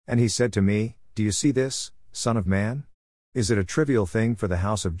And he said to me, Do you see this, son of man? Is it a trivial thing for the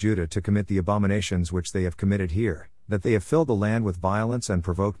house of Judah to commit the abominations which they have committed here, that they have filled the land with violence and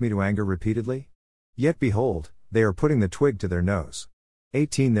provoked me to anger repeatedly? Yet behold, they are putting the twig to their nose.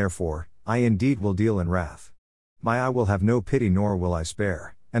 18 Therefore, I indeed will deal in wrath. My eye will have no pity nor will I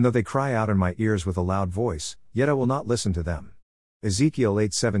spare, and though they cry out in my ears with a loud voice, yet I will not listen to them. Ezekiel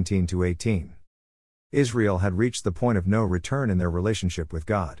 8:17-18. Israel had reached the point of no return in their relationship with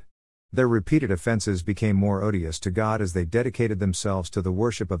God. Their repeated offenses became more odious to God as they dedicated themselves to the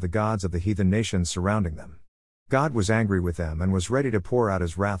worship of the gods of the heathen nations surrounding them. God was angry with them and was ready to pour out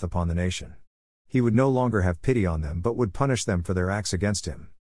his wrath upon the nation. He would no longer have pity on them but would punish them for their acts against him.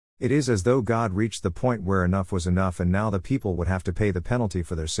 It is as though God reached the point where enough was enough and now the people would have to pay the penalty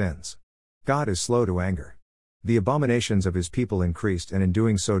for their sins. God is slow to anger. The abominations of his people increased and in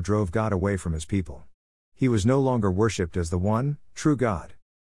doing so drove God away from his people. He was no longer worshipped as the one, true God.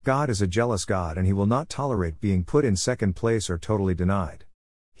 God is a jealous God and he will not tolerate being put in second place or totally denied.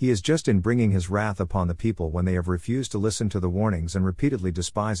 He is just in bringing his wrath upon the people when they have refused to listen to the warnings and repeatedly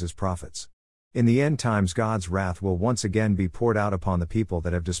despise his prophets. In the end times God's wrath will once again be poured out upon the people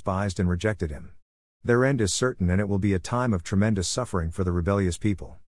that have despised and rejected him. Their end is certain and it will be a time of tremendous suffering for the rebellious people.